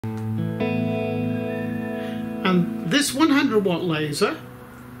This 100-watt laser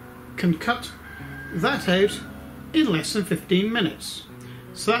can cut that out in less than 15 minutes.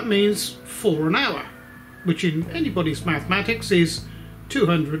 So that means 4 an hour, which in anybody's mathematics is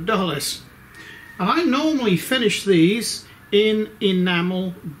 $200. And I normally finish these in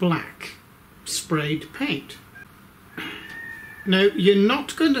enamel black sprayed paint. Now, you're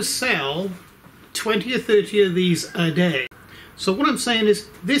not going to sell 20 or 30 of these a day. So what I'm saying is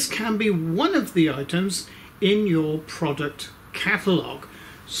this can be one of the items in your product catalogue.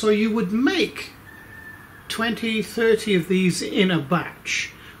 So you would make 20, 30 of these in a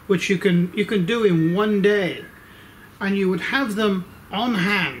batch, which you can do in one day, and you would have them on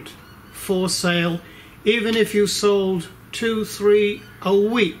hand for sale. Even if you sold 2, 3 a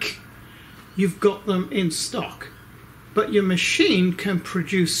week, you've got them in stock. But your machine can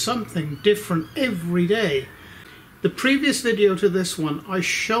produce something different every day. The previous video to this one, I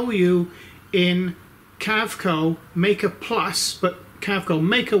show you in Carveco Maker Plus, but Carveco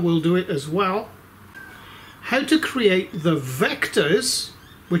Maker will do it as well, how to create the vectors,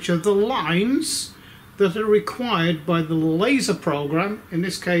 which are the lines that are required by the laser program. In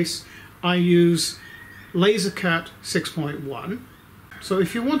this case, I use LaserCut 6.1. So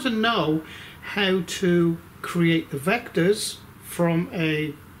if you want to know how to create the vectors from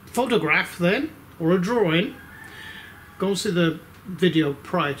a photograph then, or a drawing, go see the video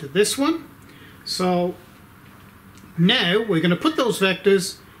prior to this one. So now we're going to put those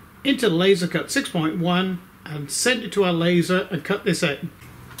vectors into LaserCut 6.1 and send it to our laser and cut this out.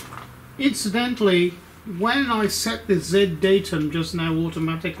 Incidentally, when I set the Z datum just now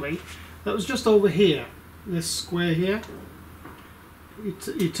automatically, that was just over here, this square here.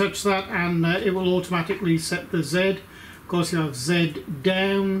 You touch that and it will automatically set the Z. Of course, you have Z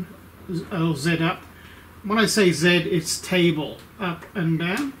down or Z up. When I say Z, it's table up and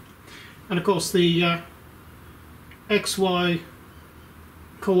down. And of course the XY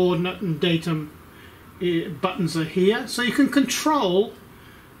coordinate and datum buttons are here. So you can control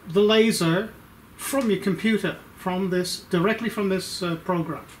the laser from your computer, directly from this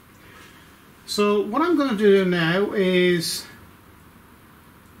program. So what I'm going to do now is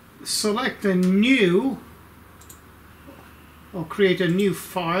select a new, or create a new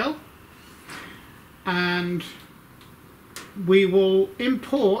file, and we will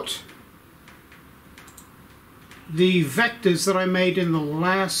import the vectors that I made in the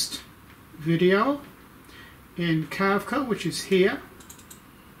last video in Carveco, which is here,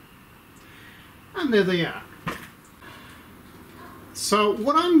 and there they are. So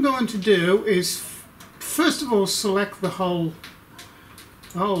what I'm going to do is first of all select the whole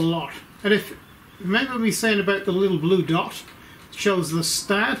lot. And if remember me saying about the little blue dot shows the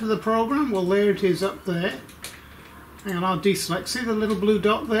start of the program, well, there it is up there, and I'll deselect. See the little blue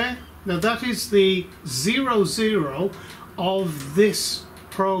dot there? Now that is the 00 of this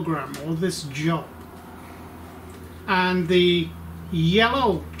program or this job, and the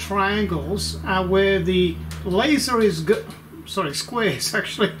yellow triangles are where the laser is squares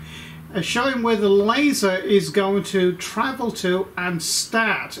actually, showing where the laser is going to travel to and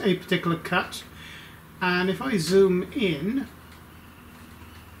start a particular cut. And if I zoom in,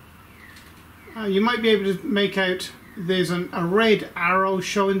 you might be able to make out there's a red arrow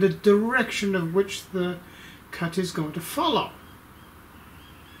showing the direction of which the cut is going to follow.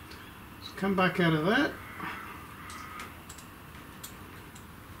 So come back out of that.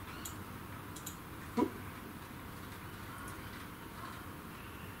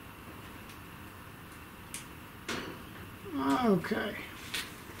 Okay,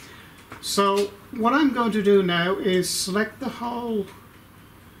 so what I'm going to do now is select the whole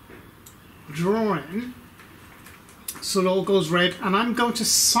drawing so it all goes red, and I'm going to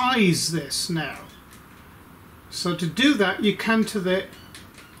size this now. So to do that, you come to the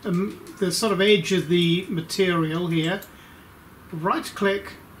sort of edge of the material here, right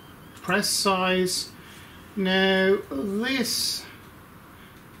click, press size. Now this,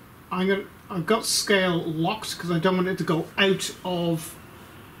 I've got scale locked because I don't want it to go out of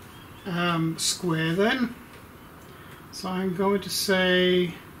square then. So I'm going to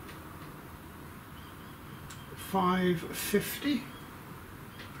say 550.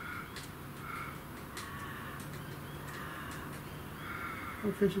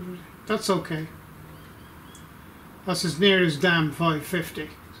 That's okay. That's as near as damn 550.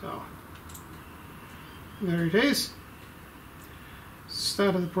 So there it is.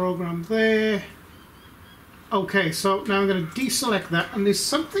 Start of the program there. Okay, so now I'm going to deselect that, and there's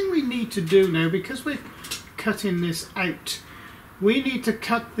something we need to do now because we're cutting this out. We need to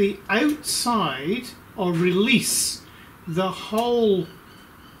cut the outside, or release the whole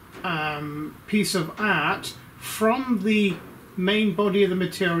piece of art from the main body of the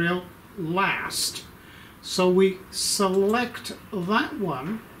material last. So we select that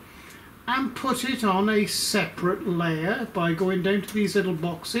one and put it on a separate layer by going down to these little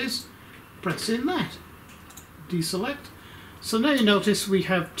boxes, pressing that, deselect. So now you notice we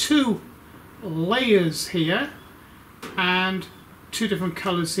have two layers here and two different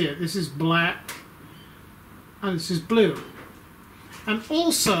colors here. This is black and this is blue. And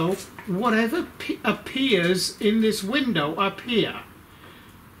also whatever appears in this window up here,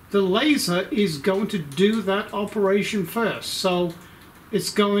 the laser is going to do that operation first. So it's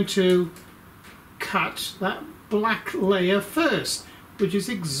going to cut that black layer first, which is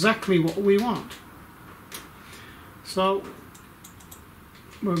exactly what we want. So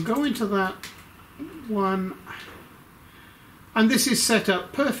we'll go into that one, and this is set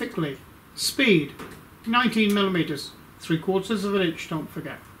up perfectly. Speed 19 millimeters, 3/4 of an inch, don't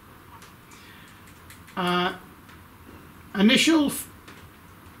forget.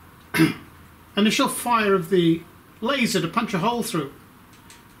 Initial fire of the laser to punch a hole through,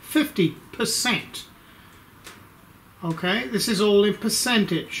 50%. Okay, this is all in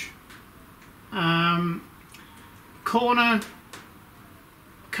percentage. Corner,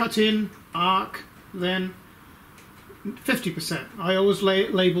 cut in, arc, then 50%. I always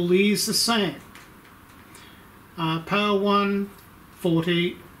label these the same. Power 1,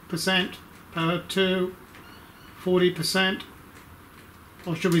 40%. Power 2, 40%.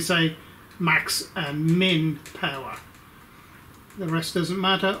 Or should we say max and min power. The rest doesn't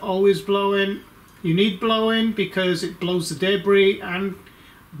matter. Always blow in. You need blow in because it blows the debris and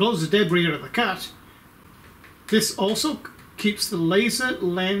blows the debris out of the cut. This also keeps the laser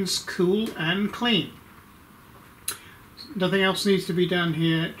lens cool and clean. Nothing else needs to be done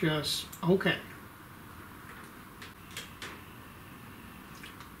here, just okay.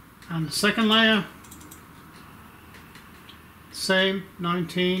 And the second layer, same,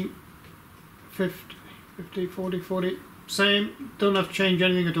 19, 50, 40, same, don't have to change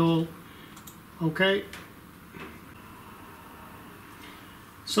anything at all. Okay.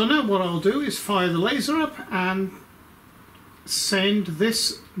 So now what I'll do is fire the laser up and send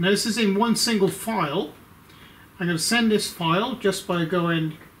this. Now this is in one single file. I'm going to send this file just by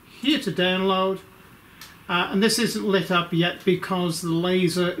going here to download. And this isn't lit up yet because the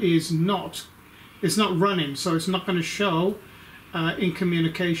laser is not running, so it's not going to show in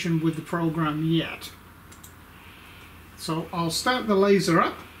communication with the program yet. So I'll start the laser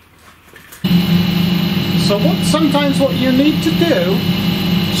up. So sometimes what you need to do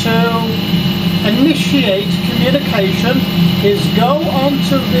to initiate communication is go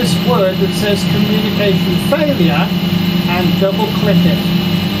onto this word that says communication failure and double click it,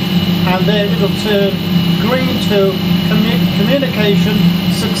 and then it'll turn green to communication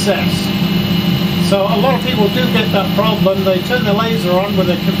success. So a lot of people do get that problem. They turn the laser on with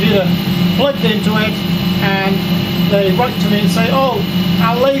a computer plugged into it and they write to me and say, oh,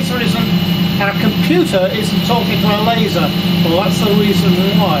 our computer isn't talking to our laser. Well, that's the reason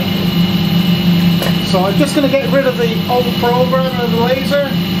why. So I'm just going to get rid of the old program of the laser.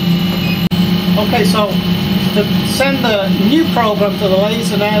 Okay, so to send the new program to the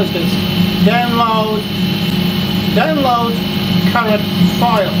laser now is this: download current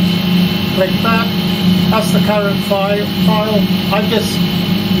file. Click that. That's the current file. I've just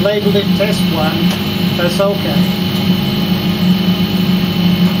labeled it test 1. That's okay.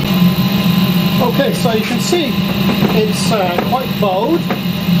 Okay, so you can see it's quite bold.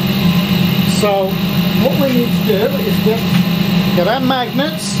 So what we need to do is get our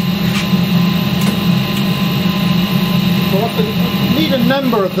magnets. We'll need a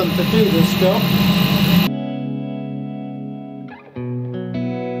number of them to do this job.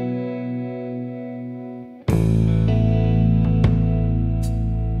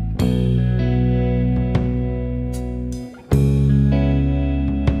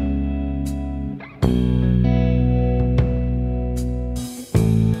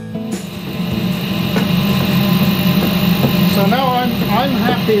 So now I'm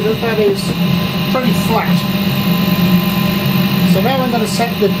happy that is pretty flat. So now I'm going to set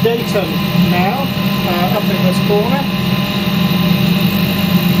the datum now up in this corner.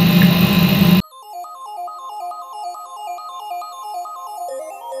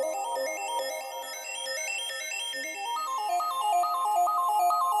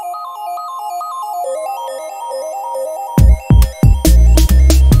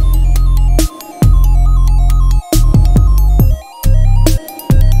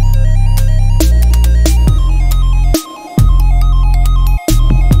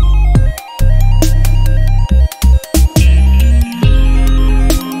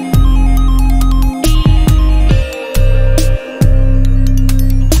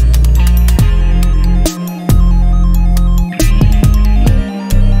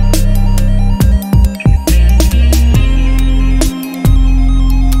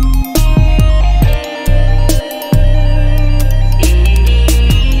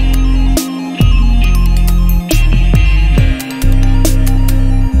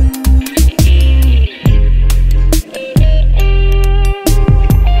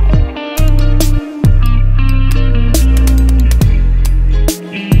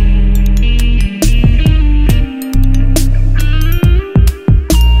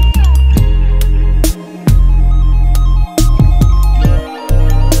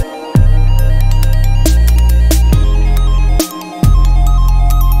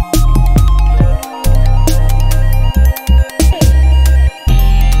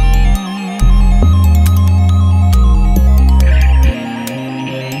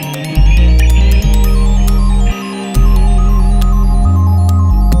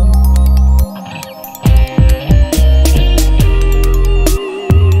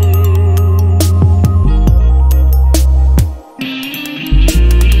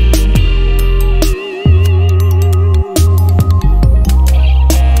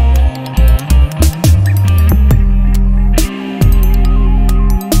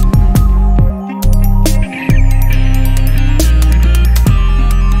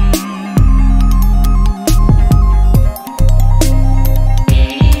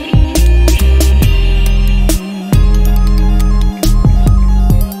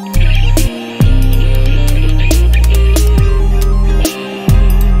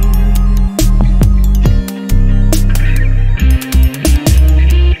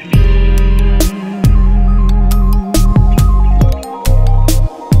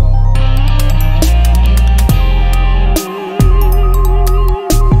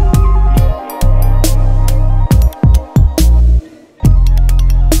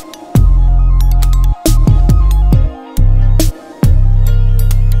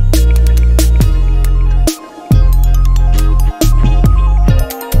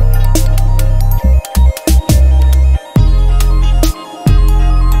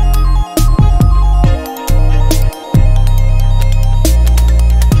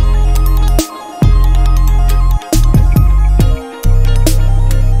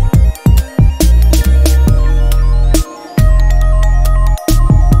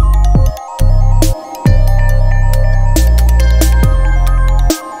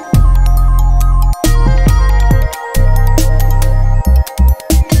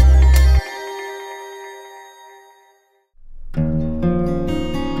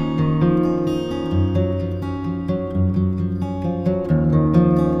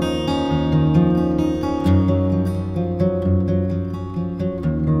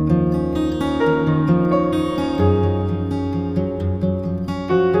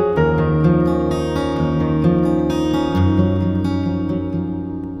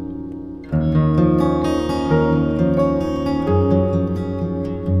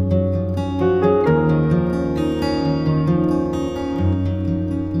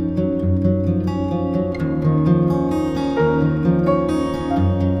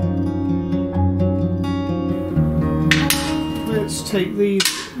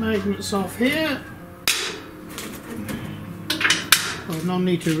 these magnets off here. Well, no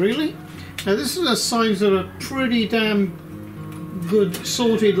need to really. Now this is a sign of a pretty damn good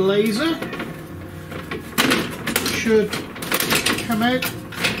sorted laser. Should come out,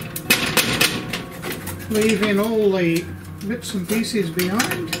 leaving all the bits and pieces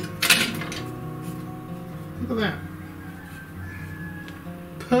behind. Look at that.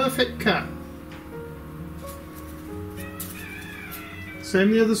 Perfect cut.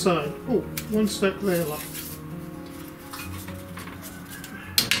 Same the other side. Oh, one step there, look.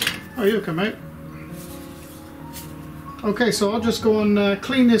 Oh, you'll come out. Okay, so I'll just go and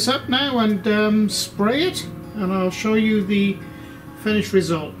clean this up now and spray it, and I'll show you the finished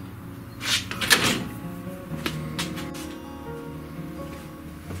result.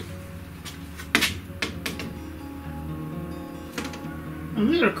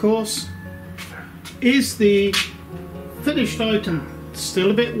 And there, of course, is the finished item. It's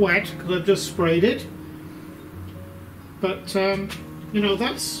still a bit wet because I've just sprayed it, but you know,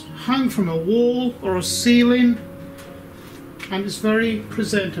 that's hung from a wall or a ceiling, and it's very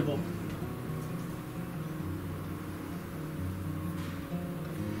presentable.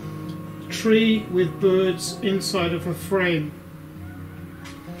 Tree with birds inside of a frame.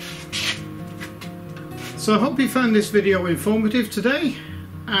 So I hope you found this video informative today,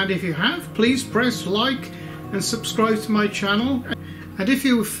 and if you have, please press like and subscribe to my channel. And if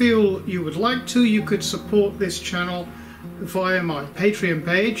you feel you would like to, you could support this channel via my Patreon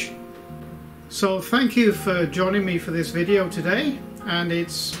page. So thank you for joining me for this video today, and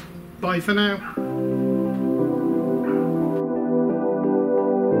it's bye for now.